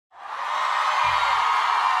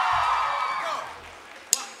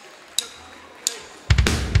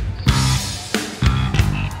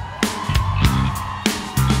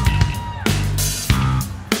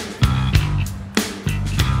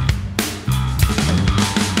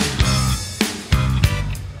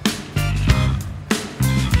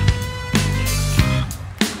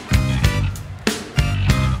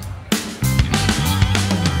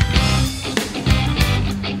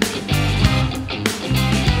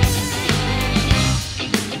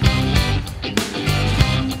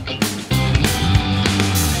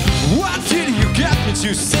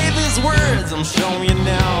You say these words, I'm showing you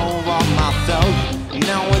now on my thought.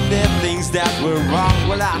 Now with the things that were wrong,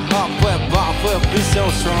 well I hope we're both will be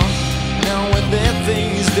so strong. Now with the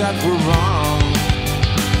things that were wrong,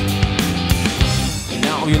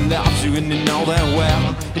 now you love you and you know that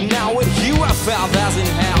well. And now with you I felt as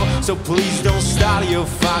in hell. So please don't start your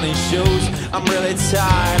funny shows. I'm really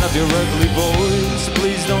tired of your ugly voice.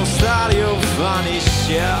 Please don't start your funny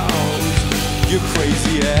shows. You're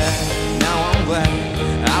crazy, yeah. Now I'm glad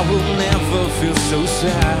I will never feel so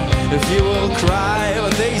sad. If you will cry for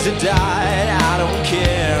days that died, I don't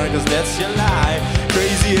care, cause that's your life.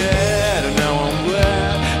 Crazy, yeah. And now I'm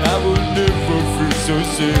glad I will never feel so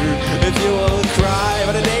sad. If you will cry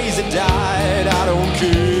for the days that died, I don't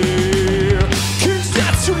care, cause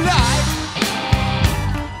that's your life.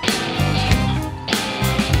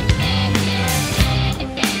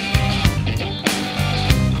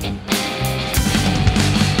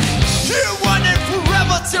 You wanted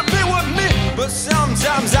forever to be with me, but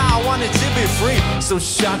sometimes I wanted to be free. So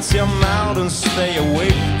shut your mouth and stay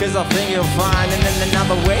away, cause I think you'll find it in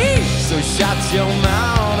another way. So shut your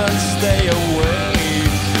mouth and stay away.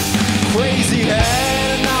 Crazy head,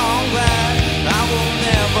 and now I'm glad I will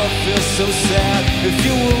never feel so sad. If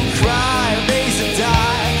you will cry, days that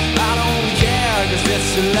die, I don't care, cause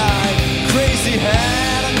that's your life. Crazy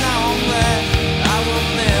head, and now I'm glad I will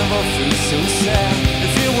never feel so sad.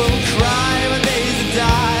 If you will cry, days that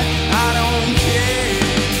die, I don't care.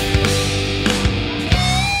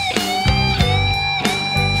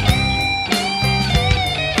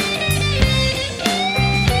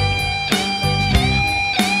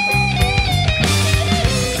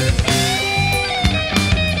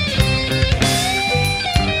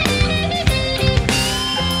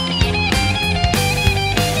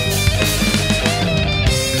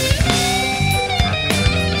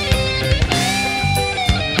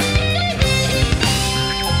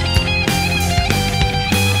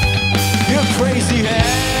 Crazy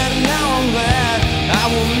head, now I'm glad I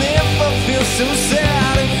will never feel so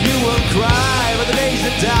sad. If you will cry for the days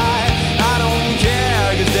that die, I don't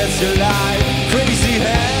care, cause that's your life. Crazy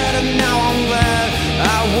head, and now I'm glad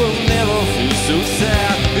I will never feel so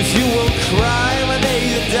sad. If you will cry for the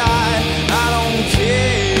days that die, I don't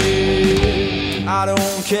care, I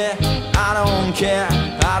don't care, I don't care,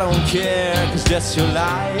 I don't care, cause that's your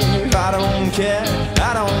life. I don't care,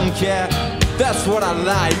 I don't care, that's what I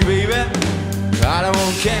like, baby. I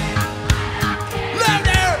don't care.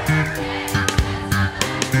 Louder!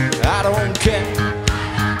 I don't care.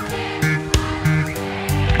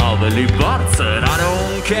 I believe God said I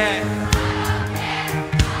don't care.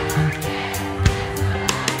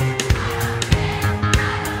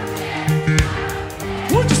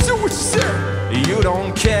 What you say, what you say? You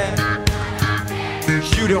don't care.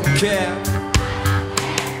 You don't care.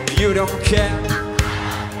 You don't care.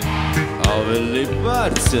 I believe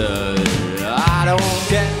God said I don't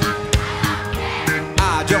care.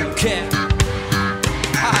 I don't care.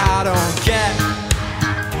 I don't care.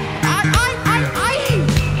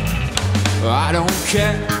 I don't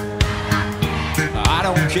care. I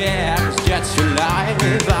don't care. Cause that's your life.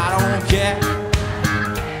 I don't care.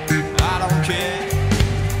 I don't care.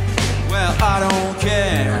 Well, I don't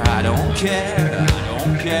care. I don't care.